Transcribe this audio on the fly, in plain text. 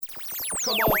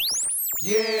Come on.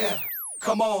 Yeah.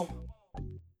 Come on.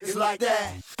 It's like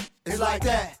that. It's like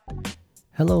that.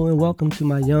 Hello and welcome to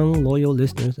my young, loyal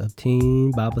listeners of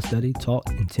Teen Bible Study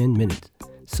Taught in 10 Minutes.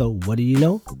 So what do you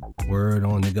know? Word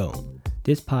on the go.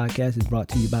 This podcast is brought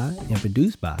to you by and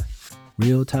produced by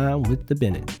Real Time with the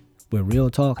Bennett, where real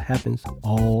talk happens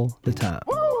all the time.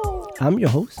 I'm your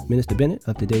host, Minister Bennett,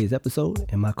 of today's episode,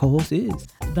 and my co-host is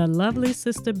the lovely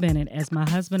Sister Bennett, as my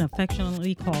husband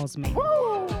affectionately calls me.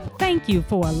 Thank you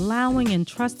for allowing and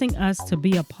trusting us to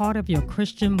be a part of your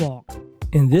Christian walk.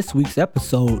 In this week's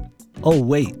episode,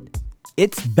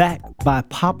 it's back by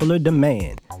popular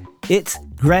demand. It's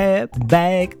Grab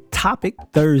Bag Topic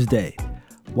Thursday.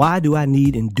 Why do I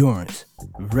need endurance?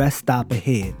 Rest stop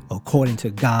ahead, according to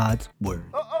God's Word.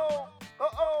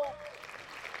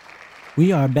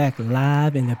 We are back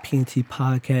live in the PNT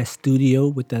Podcast studio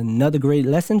with another great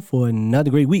lesson for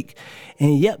another great week.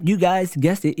 And yep, you guys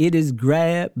guessed it. It is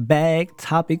Grab Bag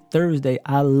Topic Thursday.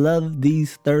 I love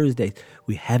these Thursdays.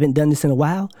 We haven't done this in a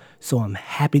while, so I'm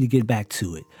happy to get back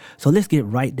to it. So let's get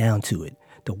right down to it.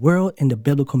 The world and the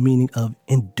biblical meaning of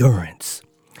endurance.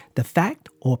 The fact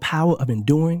or power of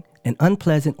enduring an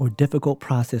unpleasant or difficult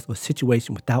process or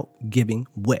situation without giving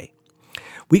way.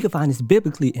 We can find this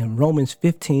biblically in Romans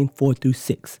 15,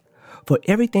 4-6. For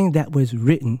everything that was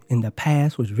written in the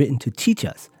past was written to teach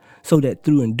us, so that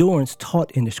through endurance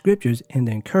taught in the scriptures and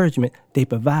the encouragement they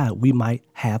provide, we might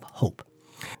have hope.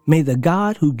 May the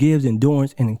God who gives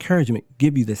endurance and encouragement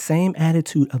give you the same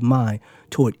attitude of mind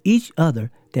toward each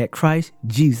other that Christ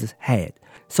Jesus had,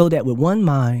 so that with one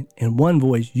mind and one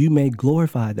voice you may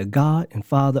glorify the God and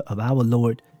Father of our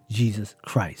Lord Jesus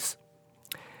Christ.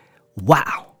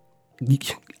 Wow.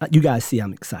 You guys see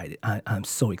I'm excited. I'm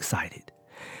so excited.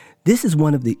 This is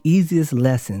one of the easiest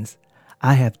lessons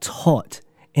I have taught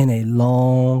in a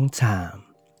long time.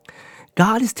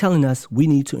 God is telling us we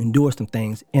need to endure some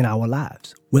things in our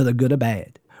lives, whether good or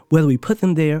bad, whether we put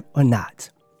them there or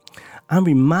not. I'm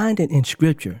reminded in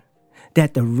Scripture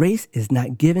that the race is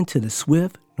not given to the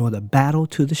swift nor the battle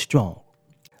to the strong.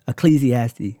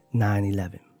 Ecclesiastes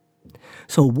 9:11.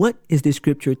 So what is this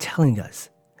Scripture telling us?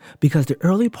 Because the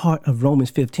early part of Romans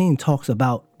 15 talks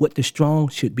about what the strong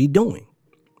should be doing.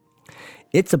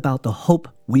 It's about the hope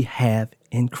we have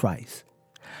in Christ.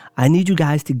 I need you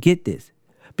guys to get this,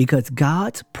 because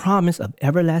God's promise of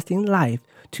everlasting life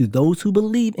to those who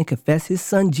believe and confess his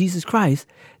son, Jesus Christ,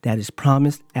 that is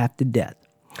promised after death.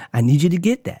 I need you to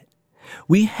get that.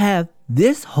 We have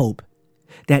this hope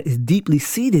that is deeply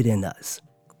seated in us.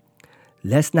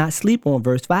 Let's not sleep on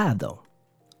verse 5 though.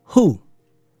 Who?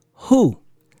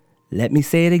 Let me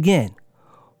say it again.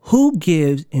 Who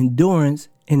gives endurance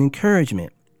and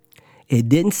encouragement? It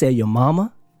didn't say your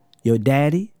mama, your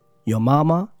daddy, your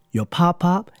mama, your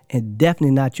pop-pop, and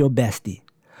definitely not your bestie.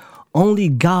 Only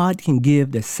God can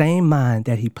give the same mind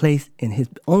that he placed in his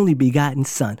only begotten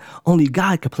son. Only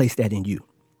God can place that in you.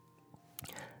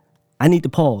 I need to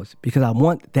pause because I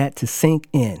want that to sink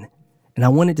in, and I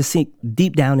want it to sink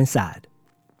deep down inside.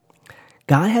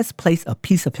 God has placed a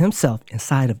piece of himself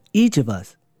inside of each of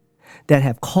us that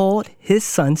have called his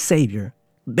son Savior,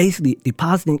 basically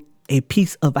depositing a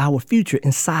piece of our future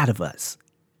inside of us.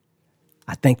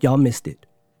 I think y'all missed it.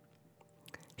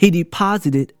 He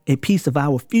deposited a piece of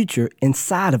our future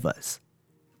inside of us.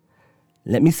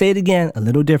 Let me say it again a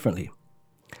little differently.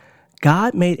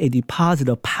 God made a deposit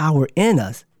of power in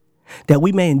us that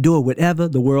we may endure whatever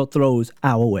the world throws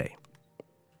our way.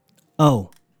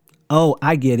 Oh,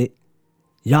 I get it.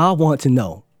 Y'all want to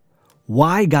know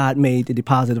why God made the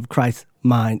deposit of Christ's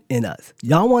mind in us.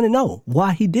 Y'all want to know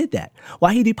why he did that,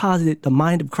 why he deposited the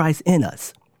mind of Christ in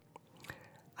us.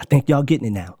 I think y'all getting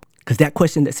it now, because that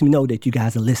question lets me know that you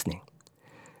guys are listening.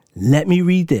 Let me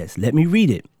read this. Let me read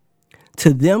it.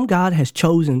 To them God has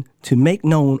chosen to make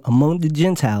known among the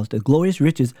Gentiles the glorious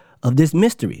riches of this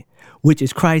mystery, which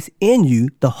is Christ in you,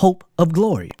 the hope of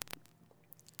glory.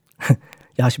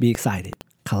 Y'all should be excited.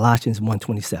 Colossians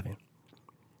 1:27.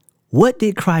 What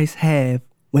did Christ have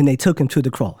when they took him to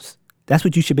the cross? That's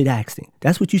what you should be asking.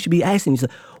 That's what you should be asking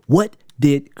yourself. What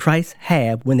did Christ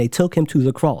have when they took him to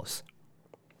the cross?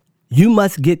 You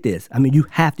must get this. I mean, you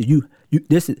have to.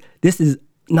 This is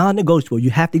non-negotiable. You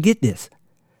have to get this.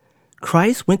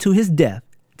 Christ went to his death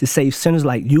to save sinners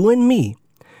like you and me,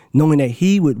 knowing that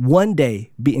he would one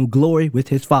day be in glory with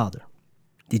his Father.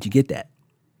 Did you get that?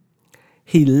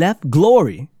 He left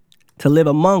glory to live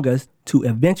among us to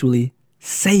eventually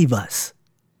save us.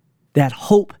 That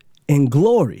hope and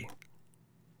glory.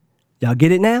 Y'all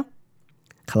get it now?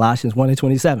 Colossians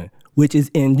 1:27, which is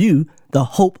in you, the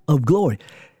hope of glory.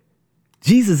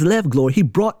 Jesus left glory. He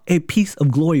brought a piece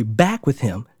of glory back with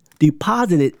him,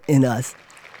 deposited in us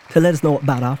to let us know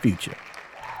about our future.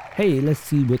 Hey, let's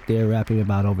see what they're rapping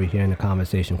about over here in the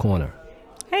conversation corner.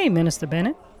 Hey, Minister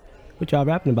Bennett. What y'all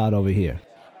rapping about over here?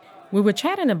 We were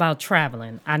chatting about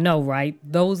traveling. I know, right?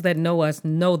 Those that know us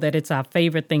know that it's our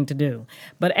favorite thing to do.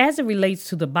 But as it relates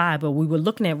to the Bible, we were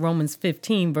looking at Romans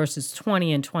 15, verses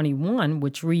 20 and 21,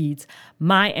 which reads,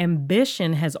 "My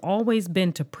ambition has always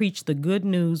been to preach the good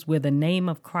news where the name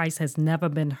of Christ has never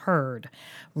been heard,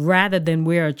 rather than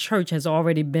where a church has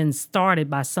already been started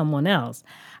by someone else.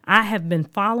 I have been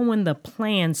following the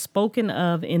plan spoken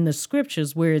of in the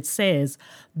scriptures where it says,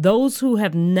 'Those who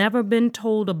have never been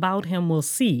told about him will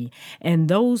see, and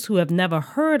those who have never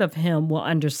heard of him will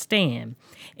understand.'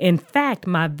 In fact,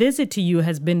 my visit to you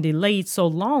has been delayed so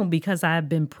long because I have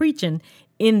been preaching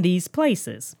in these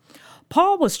places."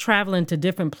 Paul was traveling to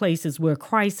different places where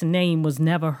Christ's name was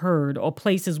never heard or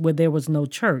places where there was no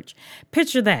church.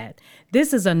 Picture that.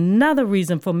 This is another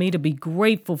reason for me to be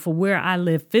grateful for where I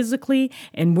live physically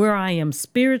and where I am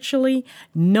spiritually,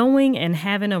 knowing and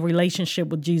having a relationship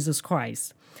with Jesus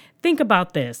Christ. Think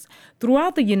about this.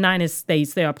 Throughout the United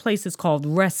States, there are places called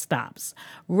rest stops.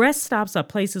 Rest stops are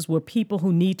places where people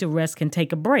who need to rest can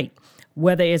take a break,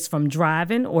 whether it's from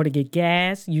driving or to get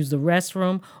gas, use the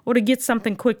restroom, or to get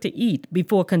something quick to eat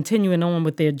before continuing on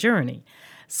with their journey.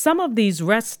 Some of these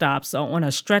rest stops are on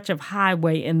a stretch of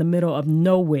highway in the middle of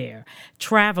nowhere,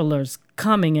 travelers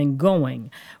coming and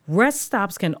going. Rest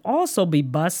stops can also be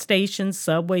bus stations,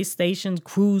 subway stations,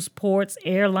 cruise ports,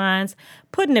 airlines.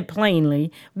 Putting it plainly,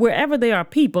 wherever there are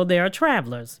people, there are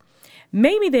travelers.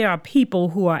 Maybe there are people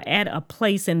who are at a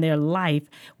place in their life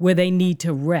where they need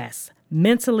to rest,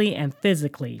 mentally and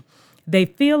physically. They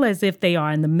feel as if they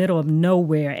are in the middle of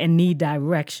nowhere and need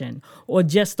direction or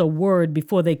just a word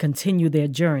before they continue their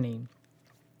journey.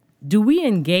 Do we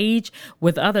engage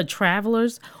with other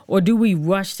travelers, or do we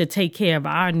rush to take care of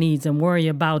our needs and worry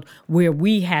about where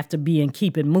we have to be and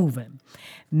keep it moving?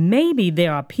 Maybe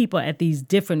there are people at these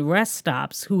different rest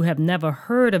stops who have never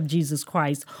heard of Jesus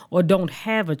Christ or don't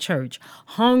have a church,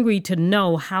 hungry to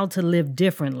know how to live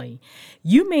differently.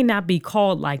 You may not be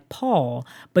called like Paul,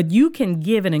 but you can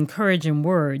give an encouraging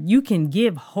word. You can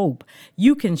give hope.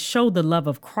 You can show the love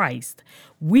of Christ.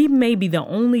 We may be the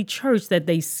only church that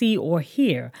they see or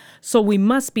hear, so we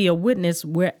must be a witness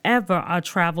wherever our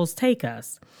travels take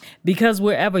us. Because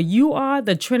wherever you are,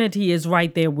 the Trinity is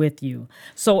right there with you.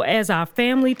 So as our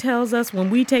family tells us when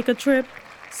we take a trip,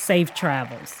 safe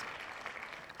travels.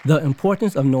 The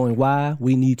importance of knowing why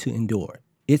we need to endure.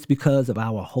 It's because of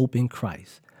our hope in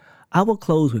Christ. I will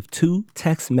close with 2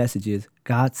 text messages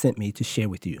God sent me to share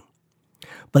with you.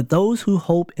 "But those who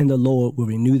hope in the Lord will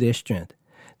renew their strength.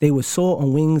 They will soar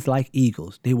on wings like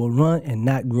eagles. They will run and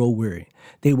not grow weary.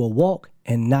 They will walk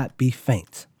and not be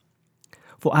faint.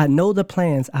 For I know the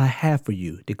plans I have for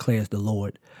you, declares the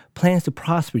Lord, plans to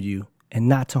prosper you and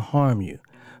not to harm you,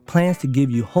 plans to give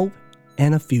you hope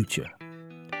and a future."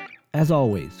 As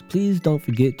always, please don't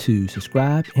forget to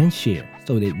subscribe and share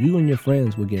so that you and your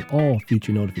friends will get all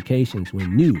future notifications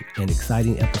when new and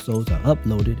exciting episodes are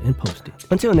uploaded and posted.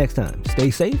 Until next time,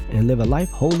 stay safe and live a life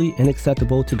holy and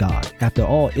acceptable to God. After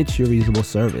all, it's your reasonable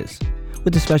service.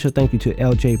 With a special thank you to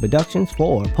LJ Productions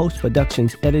for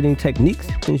post-productions editing techniques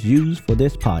used for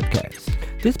this podcast.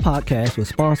 This podcast was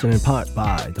sponsored in part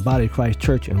by the Body of Christ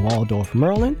Church in Waldorf,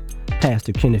 Maryland,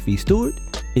 Pastor Kenneth E. Stewart,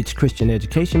 its Christian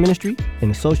Education Ministry, in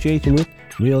association with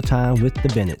Real Time with the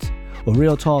Bennetts. Well,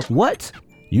 Real Talk, what?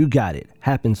 You got it.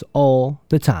 Happens all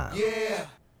the time. Yeah,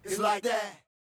 it's like that.